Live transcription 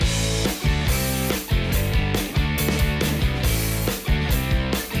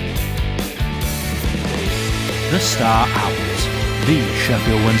The Star Owls, the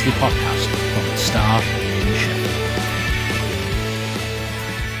Sheffield Wednesday podcast from the Star in Sheffield.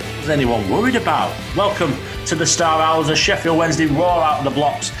 Is anyone worried about? Welcome to the Star Owls, a Sheffield Wednesday roar out of the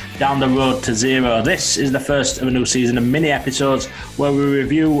blocks down the road to zero. This is the first of a new season of mini episodes where we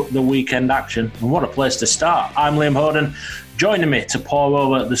review the weekend action. And what a place to start. I'm Liam Hoden. Joining me to pour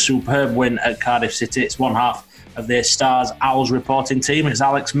over the superb win at Cardiff City, it's one half of the Stars Owls reporting team. It's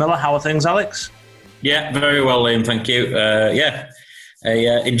Alex Miller. How are things, Alex? Yeah, very well, Liam, thank you.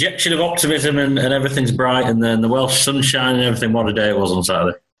 Injection of optimism and everything's bright, and then the Welsh sunshine and everything. What a day it was on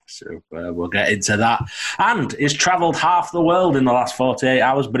Saturday. So we'll get into that. And he's travelled half the world in the last 48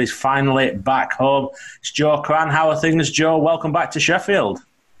 hours, but he's finally back home. It's Joe Cran. How are things, Joe? Welcome back to Sheffield.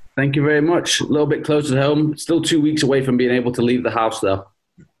 Thank you very much. A little bit closer to home. Still 2 weeks away from being able to leave the house, though.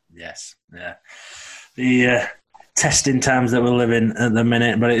 Yes, yeah. The testing times that we're living at the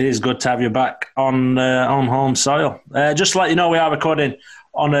minute, but it is good to have you back on home soil. Just to let you know, we are recording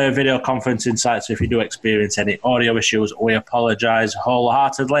on a video conferencing site, so if you do experience any audio issues, we apologise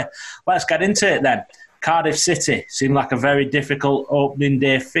wholeheartedly. Let's get into it then. Cardiff City seemed like a very difficult opening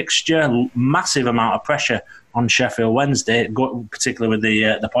day fixture. Massive amount of pressure on Sheffield Wednesday, particularly with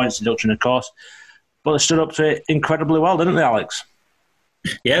the points deduction, of course. But they stood up to it incredibly well, didn't they, Alex?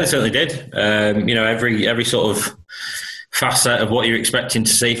 Yeah, they certainly did. Every sort of facet of what you're expecting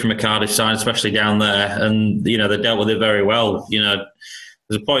to see from a Cardiff side, especially down there, and they dealt with it very well. There's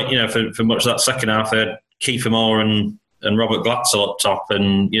a point, for much of that second half, they had Kiefer Moore and Robert Glatzel up top,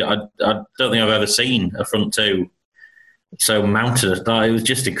 and I don't think I've ever seen a front two so mounted. It was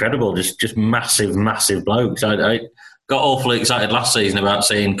just incredible, just massive blokes. I got awfully excited last season about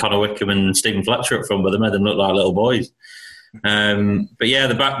seeing Connor Wickham and Stephen Fletcher up front, but they made them look like little boys. But yeah,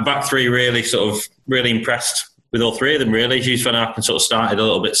 the back three really impressed with all three of them. Really, Hughes Van Aken sort of started a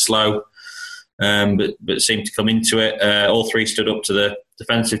little bit slow, but seemed to come into it. All three stood up to the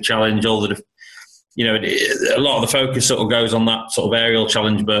defensive challenge. A lot of the focus sort of goes on that sort of aerial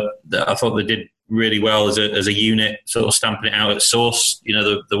challenge, but I thought they did really well as a unit, sort of stamping it out at source.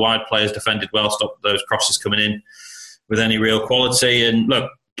 The wide players defended well, stopped those crosses coming in with any real quality. And look,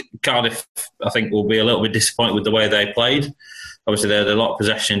 Cardiff, I think, will be a little bit disappointed with the way they played. Obviously, they had a lot of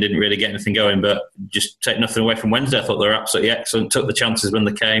possession, didn't really get anything going, but just take nothing away from Wednesday. I thought they were absolutely excellent, took the chances when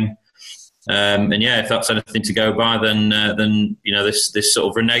they came. And yeah, if that's anything to go by, then this sort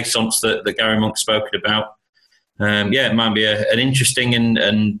of renaissance that Gary Monk's spoken about, it might be an interesting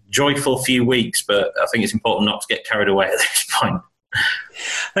and joyful few weeks, but I think it's important not to get carried away at this point.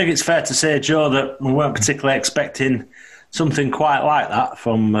 I think it's fair to say, Joe, that we weren't particularly expecting something quite like that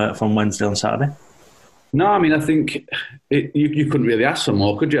from Wednesday on Saturday. No, I mean, I think you couldn't really ask for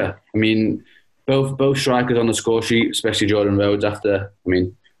more, could you? I mean, both strikers on the score sheet, especially Jordan Rhodes. After, I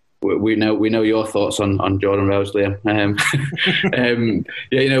mean, we know your thoughts on Jordan Rhodes, Liam.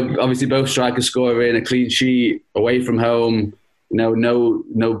 Obviously both strikers score in a clean sheet away from home.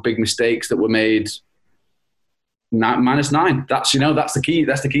 No big mistakes that were made. -9. That's the key.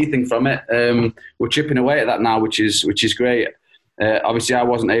 That's the key thing from it. We're chipping away at that now, which is great. Obviously, I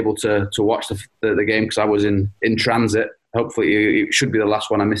wasn't able to watch the game because I was in transit. Hopefully, it should be the last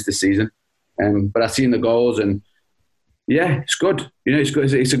one I missed this season. But I've seen the goals, and yeah, it's good. It's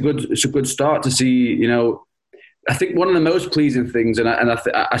good. It's a good start to see. I think one of the most pleasing things, and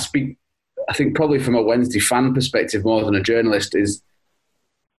I speak, I think probably from a Wednesday fan perspective more than a journalist, is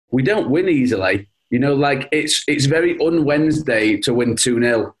we don't win easily. It's very un-Wednesday to win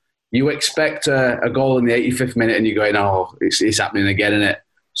 2-0. You expect a goal in the 85th minute and you're going, oh, it's happening again, isn't it?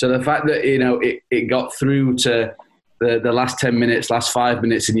 So the fact that, it got through to the last 10 minutes, last 5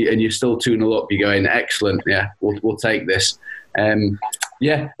 minutes, and you're still 2-0 up, you're going, excellent, yeah, we'll take this. I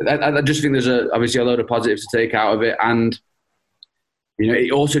just think there's obviously a load of positives to take out of it. And,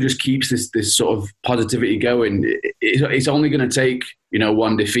 it also just keeps this sort of positivity going. It's only going to take,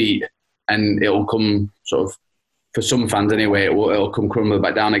 one defeat, and it'll come sort of, for some fans anyway, it'll come crumbling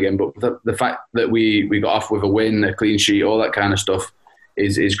back down again. But the fact that we got off with a win, a clean sheet, all that kind of stuff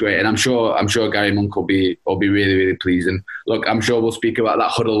is great. And I'm sure Gary Monk will be really, really pleased. And look, I'm sure we'll speak about that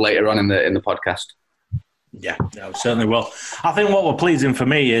huddle later on in the podcast. Yeah, certainly will. I think what were pleasing for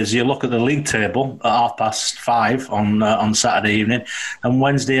me is you look at the league table at 5:30 on Saturday evening, and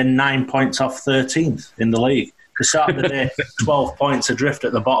Wednesday are 9 points off 13th in the league. To start of the day, 12 points adrift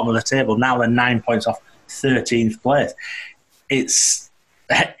at the bottom of the table. Now they're 9 points off 13th place. It's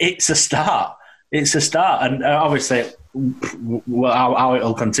a start. It's a start, and obviously how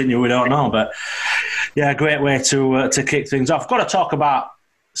it'll continue, we don't know. But yeah, great way to kick things off. Got to talk about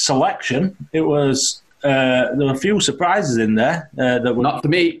selection. It was there were a few surprises in there. That were... Not for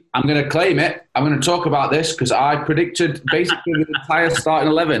me. I'm going to claim it. I'm going to talk about this because I predicted basically the entire starting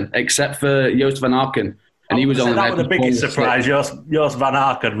 11 except for Joost van Aken. And he was on that was the biggest surprise. Joost van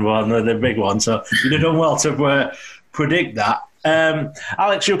Aken one, the big one. So you'd have done well to predict that.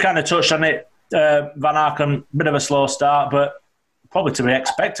 Alex, you kind of touched on it. Van Aken, bit of a slow start, but probably to be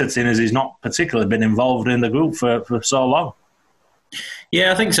expected, seeing as he's not particularly been involved in the group for so long.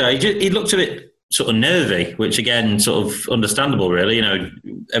 Yeah, I think so. He looked a bit sort of nervy, which again, sort of understandable, really. You know,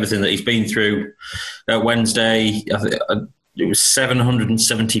 everything that he's been through at Wednesday. It was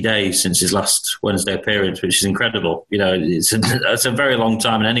 770 days since his last Wednesday appearance, which is incredible. You know, it's a very long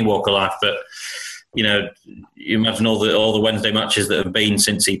time in any walk of life. But you know, you imagine all the Wednesday matches that have been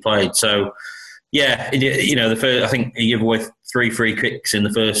since he played. So yeah, you know, I think he gave away 3 free kicks in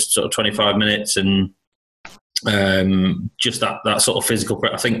the first sort of 25 minutes, and just that sort of physical.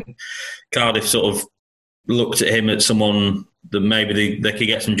 I think Cardiff sort of looked at him as someone that maybe they could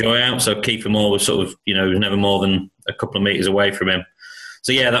get some joy out. So Kiefer Moore was sort of, you know, was never more than a couple of metres away from him.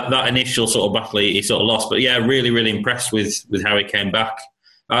 So yeah, that initial sort of battle he sort of lost. But yeah, really, really impressed with how he came back.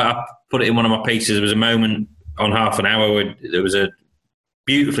 I put it in one of my pieces. There was a moment on half an hour where there was a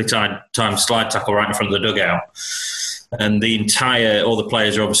beautifully timed slide tackle right in front of the dugout. And all the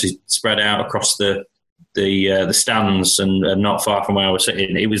players are obviously spread out across the stands and not far from where I was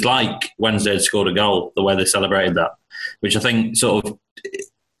sitting. It was like Wednesday had scored a goal, the way they celebrated that, which I think sort of,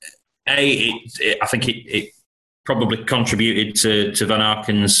 I think it probably contributed to Van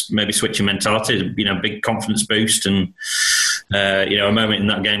Aken's maybe switching mentality, you know, big confidence boost, and you know, a moment in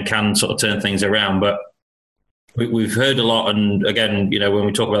that game can sort of turn things around. But we've heard a lot, and again, you know, when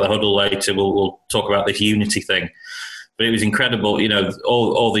we talk about the huddle later, we'll talk about this unity thing. But it was incredible, you know,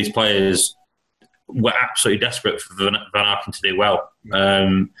 all these players were absolutely desperate for Van Aken to do well.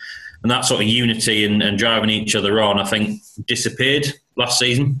 And that sort of unity and driving each other on, I think, disappeared last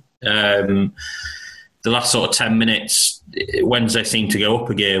season. The last sort of 10 minutes, Wednesday seemed to go up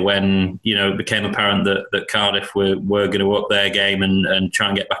a gear when, you know, it became apparent that Cardiff were going to up their game and try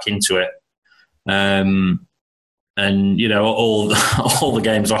and get back into it. And, you know, all the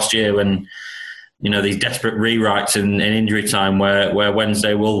games last year when, you know, these desperate rewrites in injury time where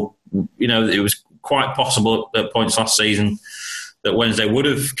Wednesday will, you know, it was quite possible at points last season that Wednesday would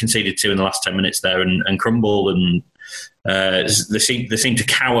have conceded 2 in the last 10 minutes there and crumbled, and they seemed to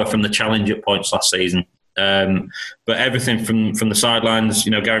cower from the challenge at points last season. But everything from the sidelines,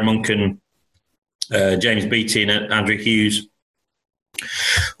 you know, Gary Monken, James Beattie and Andrew Hughes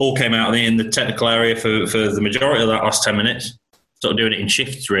all came out in the technical area for the majority of that last 10 minutes, sort of doing it in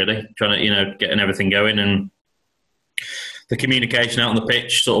shifts, really, trying to, you know, getting everything going. And the communication out on the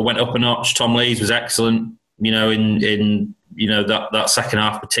pitch sort of went up a notch. Tom Lees was excellent, you know, in you know, that second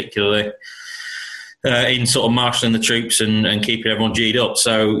half particularly, in sort of marshalling the troops and keeping everyone G'd up.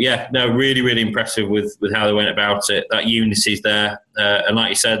 So yeah, no, really, really impressive with how they went about it. That unity's there, and like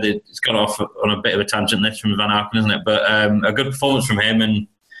you said, it's gone off on a bit of a tangent this from Van Aken, isn't it? But a good performance from him, and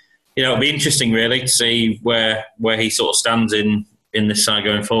you know, it'll be interesting really to see where he sort of stands in this side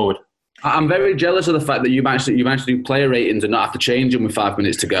going forward. I'm very jealous of the fact that you managed to do player ratings and not have to change them with 5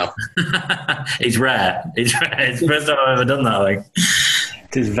 minutes to go. It's rare. It's the first time I've ever done that, I think.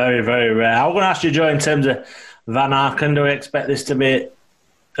 It is very, very rare. I'm going to ask you, Joe, in terms of Van Aken, do we expect this to be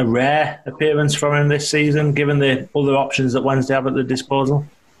a rare appearance from him this season, given the other options that Wednesday have at their disposal?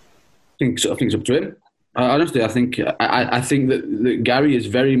 I think it's up to him. Honestly, I think that Gary is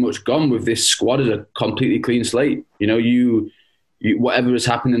very much gone with this squad as a completely clean slate. You know, you whatever has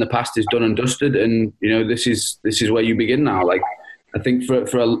happened in the past is done and dusted, and you know, this is where you begin now. Like, I think for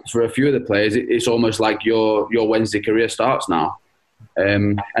a few of the players, it's almost like your Wednesday career starts now,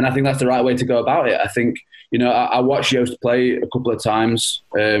 and I think that's the right way to go about it. I think, you know, I watched Joost play a couple of times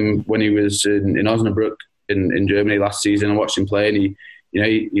when he was in Osnabrück in Germany last season. I watched him play, and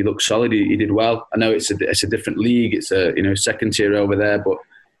he looked solid. He did well. I know it's a different league. It's a, you know, second tier over there, but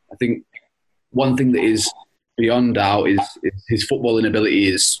I think one thing that is beyond doubt is his footballing ability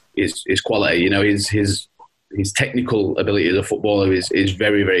is quality. You know, his technical ability as a footballer is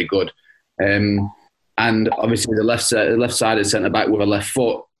very, very good. And obviously the left-sided centre back with a left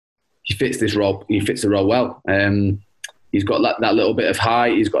foot, he fits this role. He fits the role well. He's got that little bit of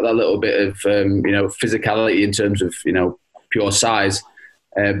height. He's got that little bit of you know, physicality in terms of, you know, pure size.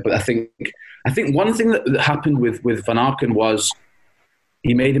 But I think one thing that happened with Van Aken was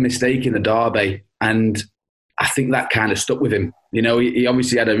he made a mistake in the derby, and I think that kind of stuck with him. You know, he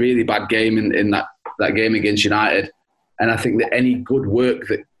obviously had a really bad game in that game against United, and I think that any good work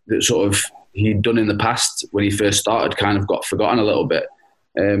that sort of he'd done in the past when he first started kind of got forgotten a little bit.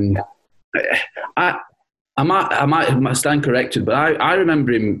 I might stand corrected, but I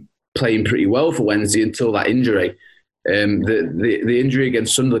remember him playing pretty well for Wednesday until that injury. The injury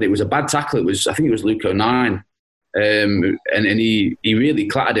against Sunderland, it was a bad tackle. I think it was Luke O'Nien, and he really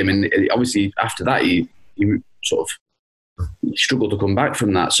clattered him. And obviously after that, he sort of struggled to come back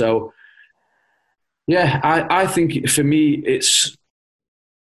from that. So yeah, I think for me it's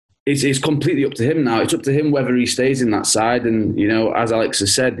completely up to him now. It's up to him whether he stays in that side. And as Alex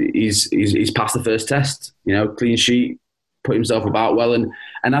has said, he's passed the first test. Clean sheet, put himself about well, and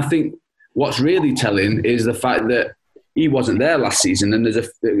I think what's really telling is the fact that he wasn't there last season, and there's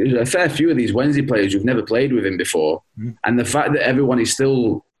a fair few of these Wednesday players who've never played with him before, and the fact that everyone is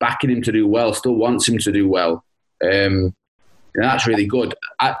still backing him to do well, still wants him to do well, that's really good.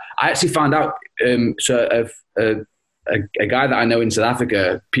 I actually found out a guy that I know in South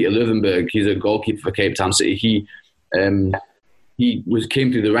Africa, Peter Löwenberg, he's a goalkeeper for Cape Town City. He came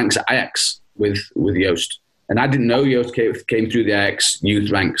through the ranks at Ajax with Joost, and I didn't know Joost came through the Ajax youth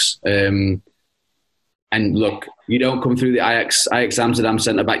ranks. And look, you don't come through the Ajax Amsterdam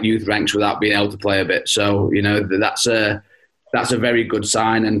centre-back youth ranks without being able to play a bit. So, that's a very good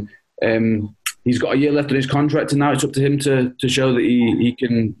sign. And he's got a year left on his contract, and now it's up to him to show that he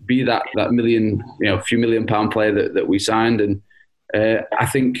can be that million, few £1 million player that we signed. And I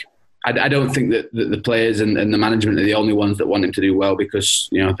think I don't think that the players and the management are the only ones that want him to do well, because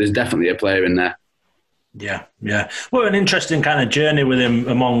there's definitely a player in there. Yeah. Well, an interesting kind of journey with him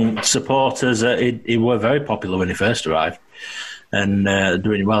among supporters. He was very popular when he first arrived, and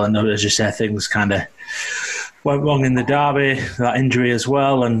doing well. And as you say, things kind of went wrong in the derby, that injury as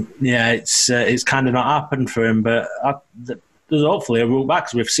well. And it's kind of not happened for him. But there's hopefully a route back,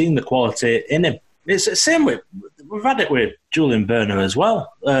 because we've seen the quality in him. It's the same we've had it with Julian Berner as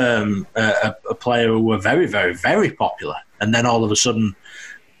well, a player who were very, very, very popular, and then all of a sudden,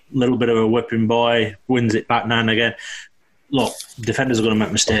 little bit of a whipping boy, wins it back now and again. Look, defenders are going to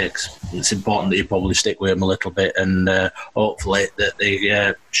make mistakes. It's important that you probably stick with them a little bit, and hopefully that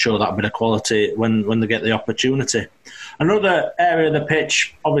they show that bit of quality when they get the opportunity. Another area of the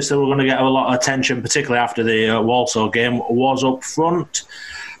pitch, obviously we're going to get a lot of attention, particularly after the Walsall game, was up front.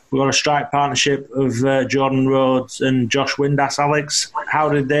 We've got a strike partnership of Jordan Rhodes and Josh Windass. Alex, how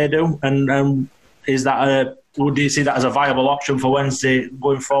did they do? And is that do you see that as a viable option for Wednesday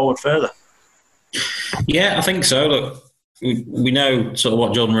going forward further? Yeah, I think so. Look, we know sort of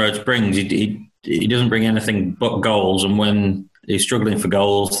what Jordan Rhodes brings. He doesn't bring anything but goals, and when he's struggling for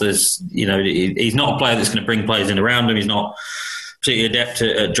goals, he's not a player that's going to bring players in around him. He's not particularly adept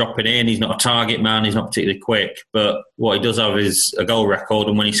at dropping in. He's not a target man. He's not particularly quick. But what he does have is a goal record,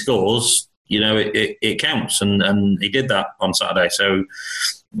 and when he scores, it counts, and he did that on Saturday. So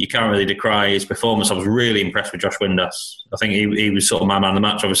you can't really decry his performance. I was really impressed with Josh Windass. I think he was sort of my man of the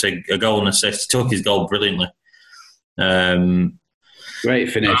match. Obviously, a goal and assist. He took his goal brilliantly. Great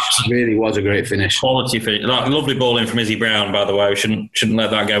finish. Really was a great finish. Quality finish. Lovely ball in from Izzy Brown, by the way. We shouldn't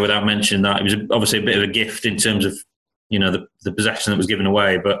let that go without mentioning that. It was obviously a bit of a gift in terms of the possession that was given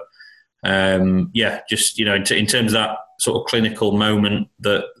away. But just in terms of that sort of clinical moment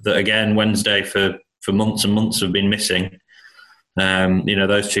that again Wednesday for months and months have been missing.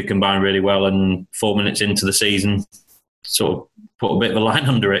 Those two combined really well, and 4 minutes into the season sort of put a bit of a line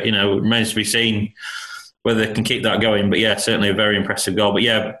under it. It remains to be seen whether they can keep that going. But yeah, certainly a very impressive goal. But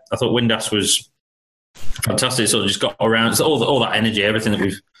yeah, I thought Windass was fantastic. Sort of just got around all that energy, everything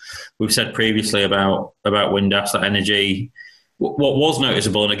that we've said previously about Windass, that energy. What was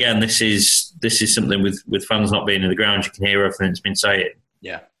noticeable, and again, this is something with fans not being in the ground, you can hear everything that's been saying.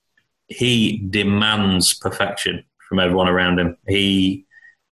 Yeah, he demands perfection from everyone around him. He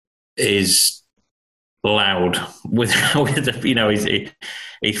is loud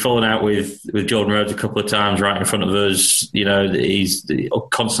he's fallen out with Jordan Rhodes a couple of times right in front of us. He's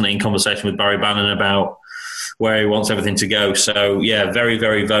constantly in conversation with Barry Bannon about where he wants everything to go. So yeah, very,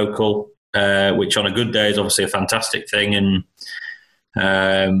 very vocal, which on a good day is obviously a fantastic thing. And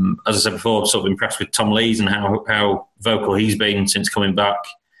as I said before, I'm sort of impressed with Tom Lees and how vocal he's been since coming back.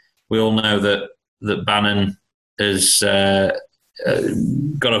 We all know that Bannon has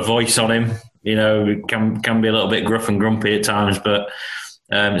got a voice on him. Can be a little bit gruff and grumpy at times, but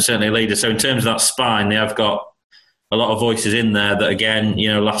certainly a leader. So in terms of that spine, they have got a lot of voices in there that, again,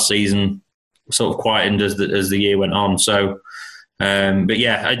 last season sort of quietened as the year went on. So, but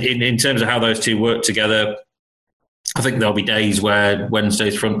yeah, in terms of how those two work together, I think there'll be days where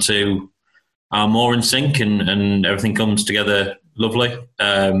Wednesday's front two are more in sync and everything comes together lovely.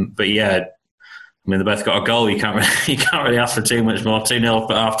 But yeah, they both got a goal. You can't really ask for too much more. 2-0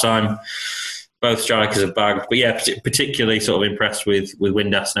 at half time. Both strikers have bagged. But yeah, particularly sort of impressed with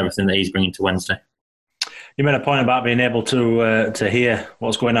Windass and everything that he's bringing to Wednesday. You made a point about being able to hear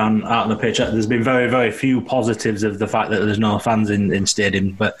what's going on out on the pitch. There's been very, very few positives of the fact that there's no fans in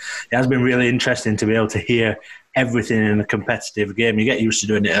stadium, but it has been really interesting to be able to hear everything in a competitive game. You get used to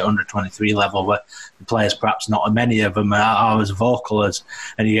doing it at under 23 level, where the players, perhaps not many of them, are as vocal as,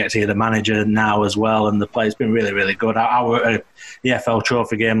 and you get to hear the manager now as well. And the players been really, really good. Our EFL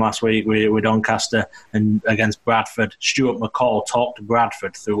Trophy game last week with Doncaster and against Bradford, Stuart McCall talked to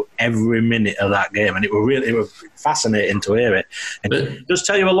Bradford through every minute of that game, and it was fascinating to hear it. And it does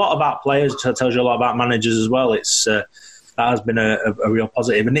tell you a lot about players. It tells you a lot about managers as well. It's that has been a real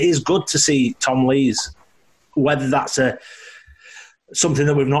positive, and it is good to see Tom Lees. Whether that's something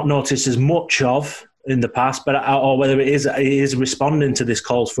that we've not noticed as much of in the past, but or whether he is responding to this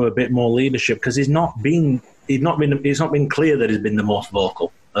calls for a bit more leadership, because he's not been clear that he's been the most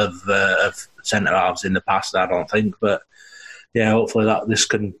vocal of centre halves in the past. I don't think, but yeah, hopefully that this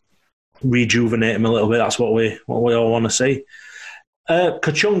can rejuvenate him a little bit. That's what we all want to see.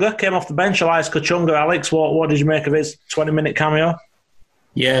 Kachunga came off the bench. Elias Kachunga, Alex, what did you make of his 20-minute cameo?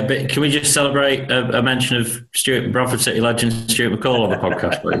 Yeah, but can we just celebrate a mention of Bradford City legend Stuart McCall on the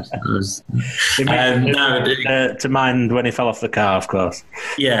podcast, please? To mind when he fell off the car, of course.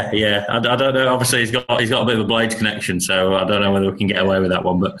 Yeah. I don't know. Obviously, he's got a bit of a Blades connection, so I don't know whether we can get away with that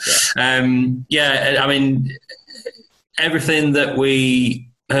one. But I mean, everything that we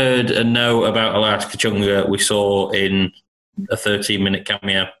heard and know about Elias Kachunga, we saw in a 13-minute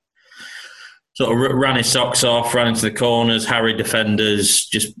cameo. Sort of ran his socks off, ran into the corners, harried defenders,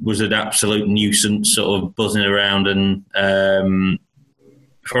 just was an absolute nuisance, sort of buzzing around. And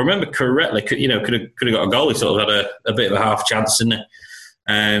if I remember correctly, could have got a goal. He sort of had a bit of a half chance, didn't he?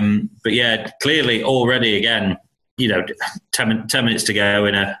 But yeah, clearly already again, 10 minutes to go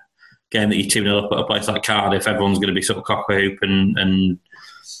in a game that you're 2-0 up at a place like Cardiff, everyone's going to be sort of cock-a-hoop and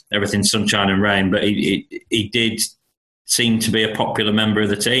everything's sunshine and rain. But he did seemed to be a popular member of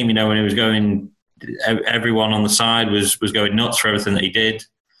the team. When he was going, everyone on the side was going nuts for everything that he did.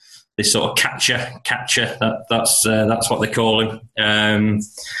 This sort of catcher. That's what they call him. And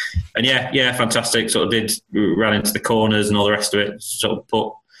yeah, fantastic. Sort of ran into the corners and all the rest of it. Sort of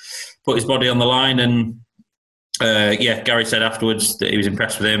put his body on the line. And Gary said afterwards that he was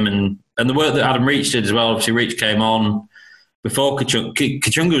impressed with him and the work that Adam Reach did as well. Obviously, Reach came on before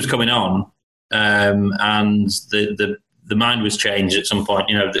Kachunga was coming on, and the mind was changed at some point,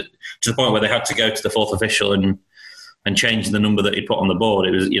 to the point where they had to go to the fourth official and change the number that he put on the board.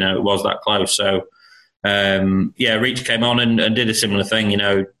 It was, it was that close. So, Reach came on and did a similar thing,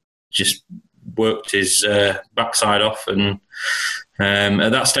 just worked his backside off. And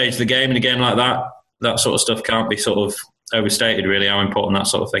at that stage of the game, in a game like that sort of stuff can't be sort of overstated, really, how important that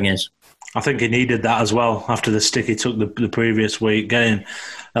sort of thing is. I think he needed that as well after the stick he took the previous week, getting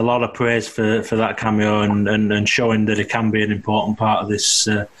a lot of praise for that cameo and showing that he can be an important part of this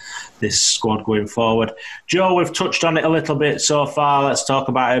squad going forward. Joe, we've touched on it a little bit so far. Let's talk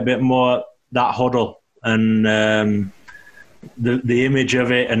about it a bit more, that huddle and the image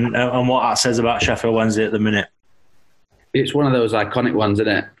of it and what that says about Sheffield Wednesday at the minute. It's one of those iconic ones, isn't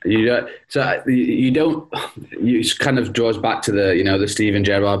it? It kind of draws back to the Steven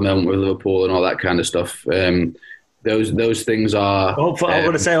Gerrard moment with Liverpool and all that kind of stuff. Those things are. Hopefully, I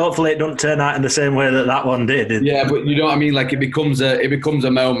want to say, hopefully, it don't turn out in the same way that one did. Yeah, but you know what I mean. Like it becomes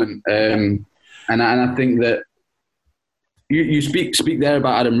a moment, and I think that you speak there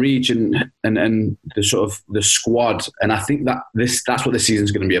about Adam Reach and the sort of the squad, and I think that's what this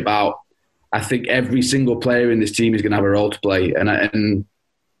season's going to be about. I think every single player in this team is going to have a role to play. And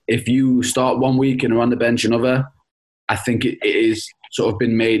if you start one week and are on the bench another, I think it is sort of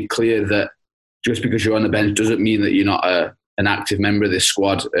been made clear that just because you're on the bench doesn't mean that you're not an active member of this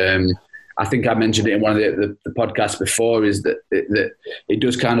squad. I think I mentioned it in one of the podcasts before, is that it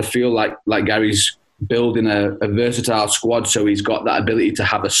does kind of feel like Gary's building a versatile squad, so he's got that ability to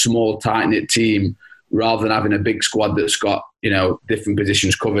have a small, tight-knit team rather than having a big squad that's got, different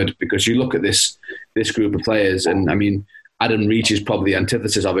positions covered. Because you look at this group of players, and I mean, Adam Reach is probably the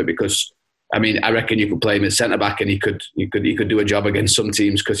antithesis of it, because I mean, I reckon you could play him as centre back and he could do a job against some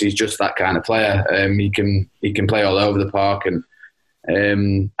teams, because he's just that kind of player. He can play all over the park, and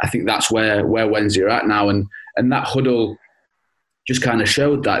I think that's where Wednesday are at now. And that huddle just kind of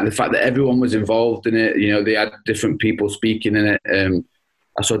showed that, the fact that everyone was involved in it. They had different people speaking in it.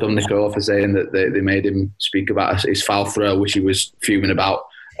 I saw Dominic Oloffe saying that they made him speak about his foul throw, which he was fuming about.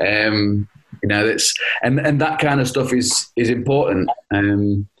 That's and that kind of stuff is important.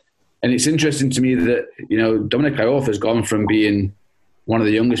 And it's interesting to me that Dominic Oloffe has gone from being one of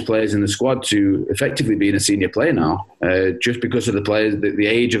the youngest players in the squad to effectively being a senior player now, just because of the players, the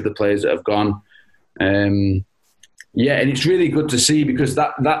age of the players that have gone. Yeah, and it's really good to see, because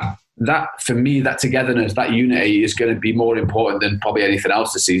that for me, that togetherness, that unity is going to be more important than probably anything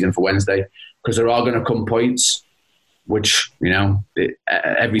else this season for Wednesday, because there are going to come points, which,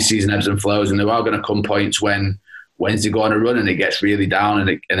 every season ebbs and flows, and there are going to come points when Wednesday go on a run and it gets really down,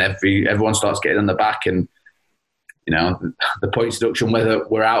 and everyone starts getting on the back, and the points deduction, whether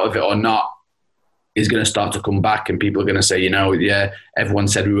we're out of it or not, is going to start to come back, and people are going to say, yeah, everyone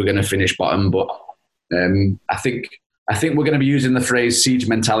said we were going to finish bottom, but I think we're going to be using the phrase siege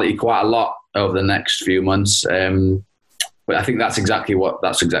mentality quite a lot over the next few months. But I think that's exactly what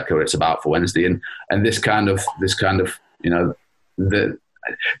it's about for Wednesday, and this kind of the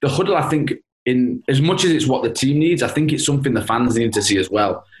huddle. I think, in as much as it's what the team needs, I think it's something the fans need to see as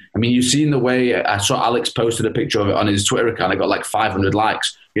well. I mean, you've seen the way I saw Alex posted a picture of it on his Twitter account. It got like 500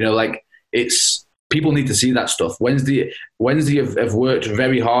 likes. It's people need to see that stuff. Wednesday have worked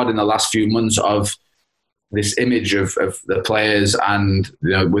very hard in the last few months of this image of the players, and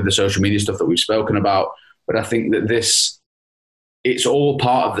with the social media stuff that we've spoken about. But I think that it's all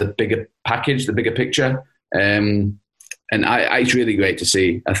part of the bigger package, the bigger picture. And it's really great to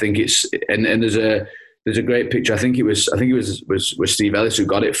see. I think and there's a great picture. I think it was Steve Ellis who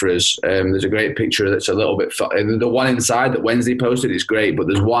got it for us. There's a great picture that's a little bit, the one inside that Wednesday posted is great, but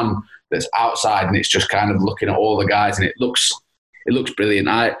there's one that's outside, and it's just kind of looking at all the guys, and it looks brilliant.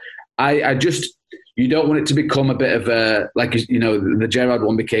 I just, you don't want it to become a bit of the Gerrard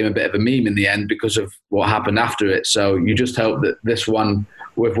one became a bit of a meme in the end because of what happened after it. So you just hope that this one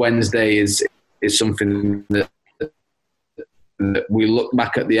with Wednesday is something that we look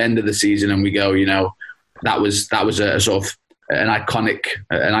back at the end of the season and we go, that was a sort of an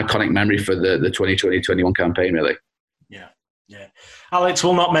iconic memory for the 2020-21 campaign, really. Yeah. Alex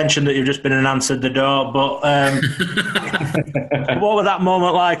will not mention that you've just been and answered the door, but what was that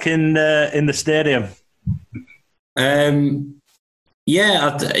moment like in the stadium?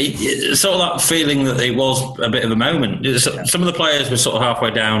 Sort of that feeling that it was a bit of a moment. Some of the players were sort of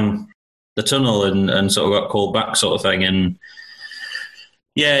halfway down the tunnel and sort of got called back, sort of thing, and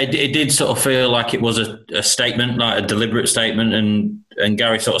yeah, it did sort of feel like it was a statement, like a deliberate statement, and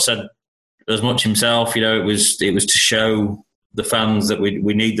Gary sort of said as much himself. It was to show the fans that we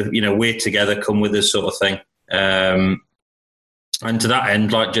need we're together, come with us, sort of thing. And to that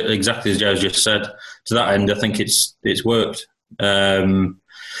end, like exactly as Joe's just said, to that end, I think it's worked.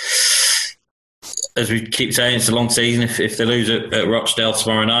 As we keep saying, it's a long season. If they lose at Rochdale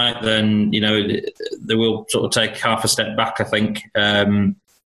tomorrow night, then they will sort of take half a step back, I think.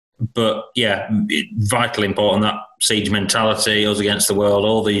 But yeah, vitally important, that siege mentality, us against the world,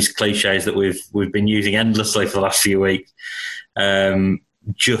 all these cliches that we've been using endlessly for the last few weeks.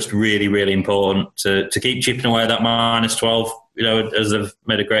 Just really, really important to keep chipping away at that -12. As they've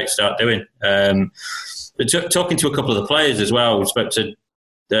made a great start doing. But talking to a couple of the players as well, we spoke to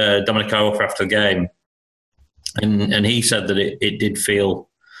Dominic Iorfa after the game, and he said that it did feel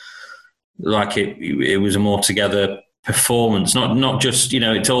like it was a more together performance. Not just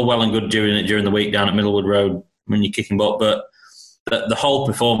it's all well and good during the week down at Middlewood Road when you're kicking butt, but the whole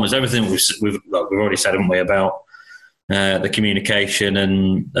performance, everything we've already said, haven't we, about the communication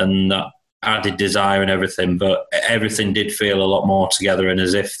and that added desire and everything, but everything did feel a lot more together, and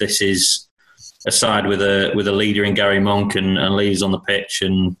as if this is a side with a leader in Gary Monk and leaders on the pitch,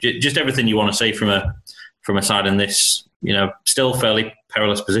 and just everything you want to see from a side in this still fairly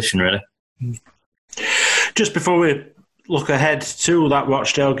perilous position, really. Just before we look ahead to that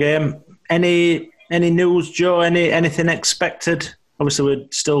Rochdale game, any news, Joe? Anything expected? Obviously, we're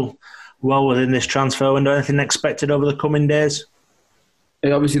still well within this transfer window. Anything expected over the coming days?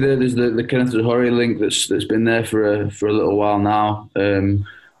 Yeah, obviously, there's the Kenneth Zohore link that's been there for a little while now.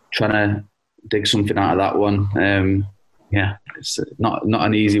 Trying to dig something out of that one. It's not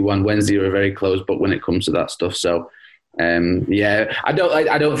an easy one. Wednesday are a very close book when it comes to that stuff. So, I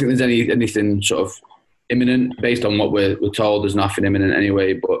don't think there's anything sort of imminent based on what we're told. There's nothing imminent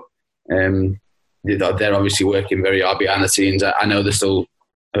anyway. But they're obviously working very hard behind the scenes. I know they're still.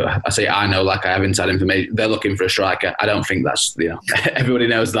 I say I know, like I have inside information. They're looking for a striker. I don't think that's everybody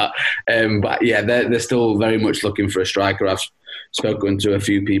knows that. But yeah, they're still very much looking for a striker. I've spoken to a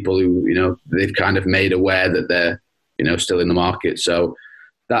few people who they've kind of made aware that they're still in the market. So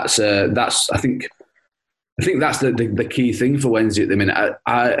that's I think that's the key thing for Wednesday at the minute.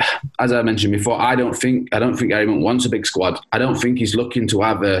 As I mentioned before, I don't think Gary Monk wants a big squad. I don't think he's looking to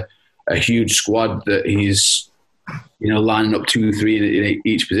have a huge squad that he's lining up 2-3 in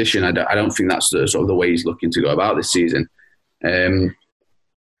each position. I don't think that's the sort of the way he's looking to go about this season,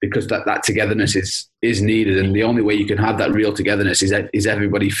 because that togetherness is needed, and the only way you can have that real togetherness is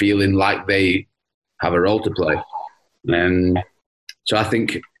everybody feeling like they have a role to play. So I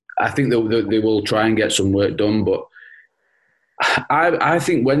think they will try and get some work done, but I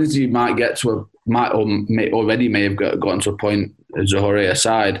think Wednesday might get to already may have gotten to a point, Zohore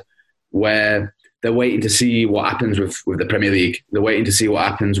aside, where they're waiting to see what happens with the Premier League. They're waiting to see what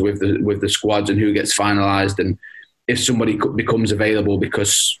happens with the squads and who gets finalised, and if somebody becomes available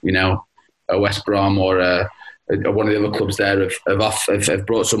because, you know, a West Brom or one of the other clubs there have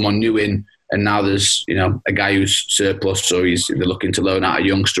brought someone new in, and now there's, you know, a guy who's surplus, so they're looking to loan out a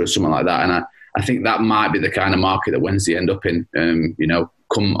youngster or something like that. And I think that might be the kind of market that Wednesday end up in, you know,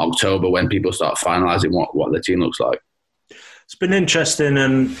 come October when people start finalising what their team looks like. It's been interesting,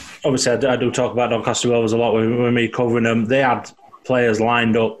 and obviously I do talk about Doncaster Rovers a lot with me covering them. They had players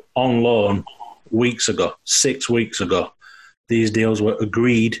lined up on loan weeks ago, 6 weeks ago. These deals were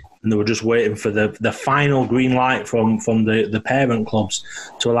agreed, and they were just waiting for the final green light from the parent clubs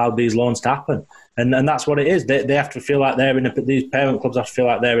to allow these loans to happen. And that's what it is. They have to feel like these parent clubs have to feel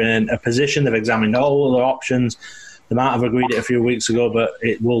like they're in a position. They've examined all their options. They might have agreed it a few weeks ago, but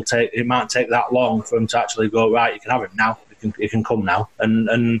it might take that long for them to actually go, right, you can have it now. You can come now.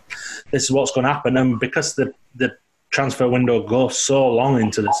 And this is what's going to happen. And because the transfer window goes so long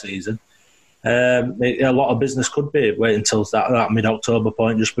into the season, a lot of business could be waiting until that mid-October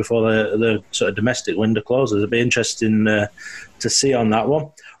point, just before the sort of domestic window closes. It'll be interesting to see on that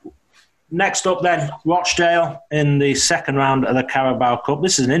one. Next up then, Rochdale in the second round of the Carabao Cup.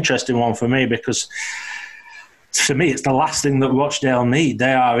 This is an interesting one for me because, for me, it's the last thing that Rochdale need.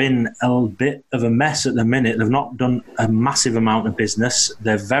 They are in a bit of a mess at the minute. They've not done a massive amount of business.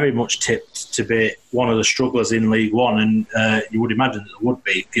 They're very much tipped to be one of the strugglers in League One, and you would imagine that they would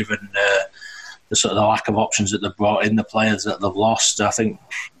be, given the sort of the lack of options that they've brought in, the players that they've lost. I think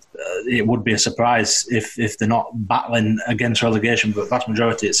it would be a surprise if they're not battling against relegation for the vast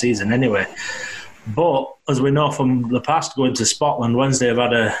majority of the season anyway. But as we know from the past, going to Scotland, Wednesday have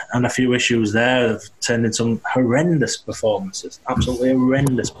had a few issues there. They've turned in some horrendous performances, absolutely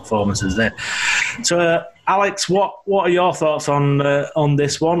horrendous performances there. So, Alex, what are your thoughts on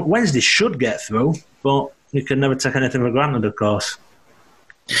this one? Wednesday should get through, but you can never take anything for granted, of course.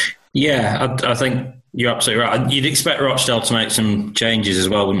 Yeah, I think you're absolutely right. You'd expect Rochdale to make some changes as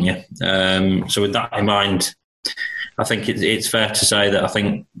well, wouldn't you? So with that in mind, I think it's fair to say that I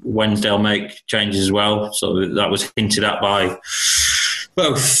think Wednesday will make changes as well. So that was hinted at by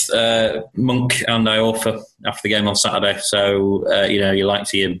both Monk and Iorfa after the game on Saturday. So, you like to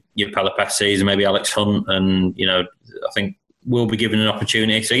see your Pelopessis and maybe Alex Hunt, and, I think we'll be given an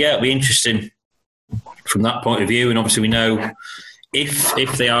opportunity. So, yeah, it'll be interesting from that point of view. And obviously we know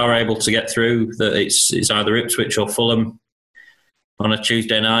if they are able to get through, that it's either Ipswich or Fulham on a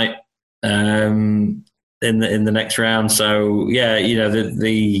Tuesday night in the next round. So yeah,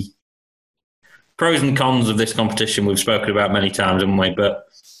 the pros and cons of this competition we've spoken about many times, haven't we? But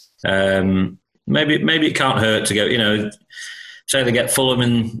maybe it can't hurt to go. Say they get Fulham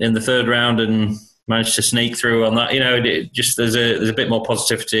in the third round and manage to sneak through on that. Just there's a bit more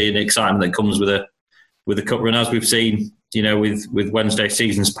positivity and excitement that comes with a cup run, as we've seen. With Wednesday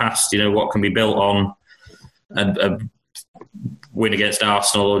seasons past, what can be built on a win against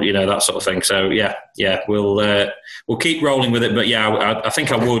Arsenal, that sort of thing. So yeah, we'll keep rolling with it. But yeah, I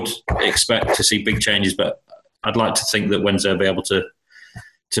think I would expect to see big changes, but I'd like to think that Wednesday will be able to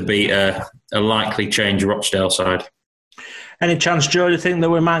be a likely change Rochdale side. Any chance, Joe, do you think that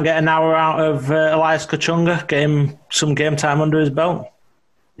we might get an hour out of Elias Kachunga, get him some game time under his belt?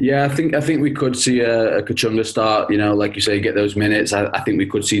 Yeah, I think we could see a Kachunga start. Like you say, get those minutes. I think we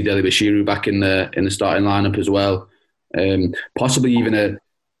could see Dele Bashiru back in the starting lineup as well. Possibly even it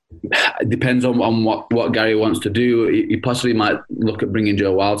depends on what Gary wants to do. He possibly might look at bringing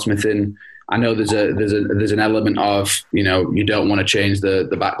Joe Wildsmith in. I know there's an element of you don't want to change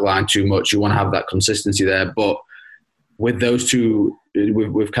the back line too much. You want to have that consistency there. But with those two,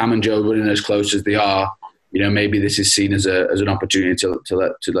 with Cam and Joe running as close as they are, maybe this is seen as an opportunity to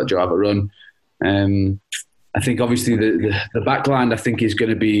let Joe have a run. I think obviously the back line, I think, is going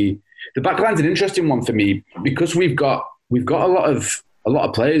to be the back line's an interesting one for me because we've got a lot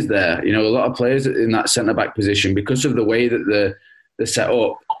of players there. A lot of players in that centre back position because of the way that they're set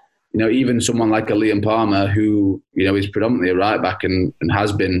up. Even someone like a Liam Palmer, who is predominantly a right back and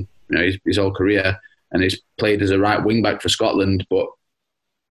has been his whole career, and he's played as a right wing back for Scotland, but.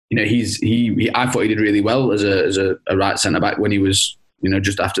 I thought he did really well as a right centre back when he was,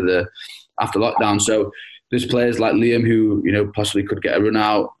 just after lockdown. So there's players like Liam who, possibly could get a run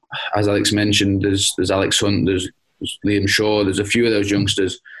out. As Alex mentioned, there's Alex Hunt, there's Liam Shaw, there's a few of those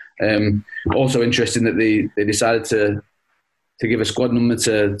youngsters. Also interesting that they decided to give a squad number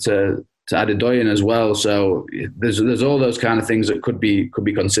to Adedoyin as well. So there's all those kind of things that could be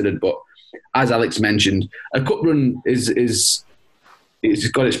considered. But as Alex mentioned, a cup run it's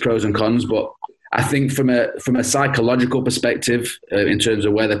got its pros and cons. But I think from a psychological perspective, in terms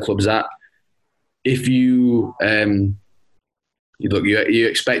of where the club's at, if you're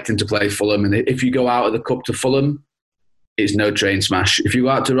expecting to play Fulham, and if you go out of the cup to Fulham, it's no train smash. If you go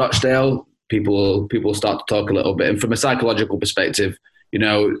out to Rochdale, people start to talk a little bit. And from a psychological perspective,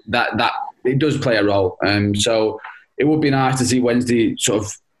 that it does play a role. So it would be nice to see Wednesday sort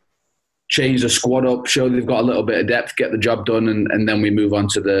of change the squad up, show they've got a little bit of depth, get the job done, and then we move on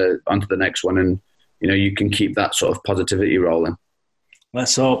to the next one. And you can keep that sort of positivity rolling.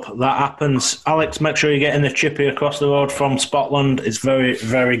 Let's hope that happens. Alex, make sure you're getting the chippy across the road from Scotland. It's very,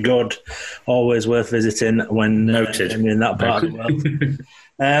 very good. Always worth visiting when noted in that part of the world.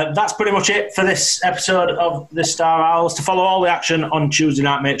 That's pretty much it for this episode of The Star Owls. To follow all the action on Tuesday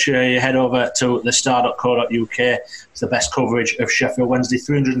night, make sure you head over to thestar.co.uk. It's the best coverage of Sheffield Wednesday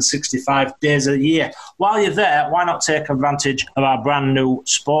 365 days a year. While you're there, why not take advantage of our brand new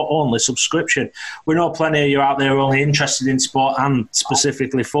sport-only subscription? We know plenty of you out there are only interested in sport and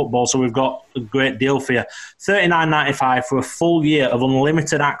specifically football, so we've got a great deal for you. $39.95 for a full year of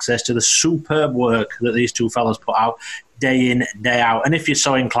unlimited access to the superb work that these two fellas put out day in, day out. And if you're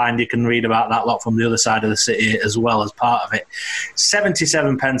so inclined, you can read about that lot from the other side of the city as well as part of it.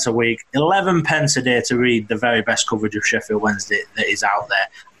 77 pence a week, 11 pence a day to read the very best coverage of Sheffield Wednesday that is out there.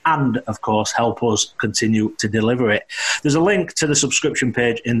 And, of course, help us continue to deliver it. There's a link to the subscription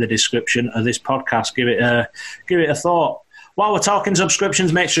page in the description of this podcast. Give it a thought. While we're talking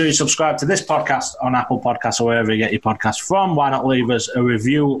subscriptions, make sure you subscribe to this podcast on Apple Podcasts or wherever you get your podcasts from. Why not leave us a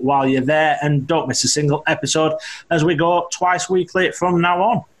review while you're there, and don't miss a single episode as we go twice weekly from now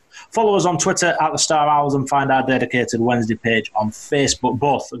on. Follow us on Twitter at The Star Owls and find our dedicated Wednesday page on Facebook.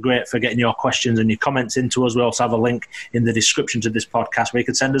 Both are great for getting your questions and your comments into us. We also have a link in the description to this podcast where you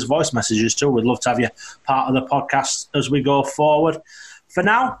can send us voice messages too. We'd love to have you part of the podcast as we go forward. For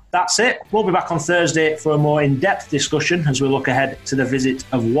now, that's it. We'll be back on Thursday for a more in-depth discussion as we look ahead to the visit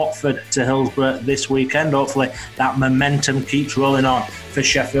of Watford to Hillsborough this weekend. Hopefully that momentum keeps rolling on for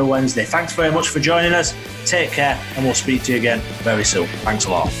Sheffield Wednesday. Thanks very much for joining us. Take care, and we'll speak to you again very soon. Thanks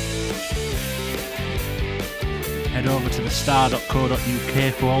a lot. Head over to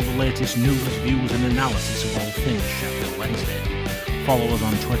thestar.co.uk for all the latest news, views and analysis of all things Sheffield Wednesday. Follow us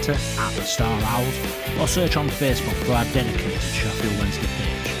on Twitter at The Star Owls or search on Facebook for our dedicated Sheffield Wednesday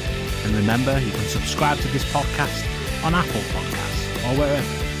page. And remember, you can subscribe to this podcast on Apple Podcasts or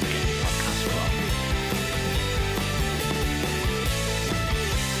wherever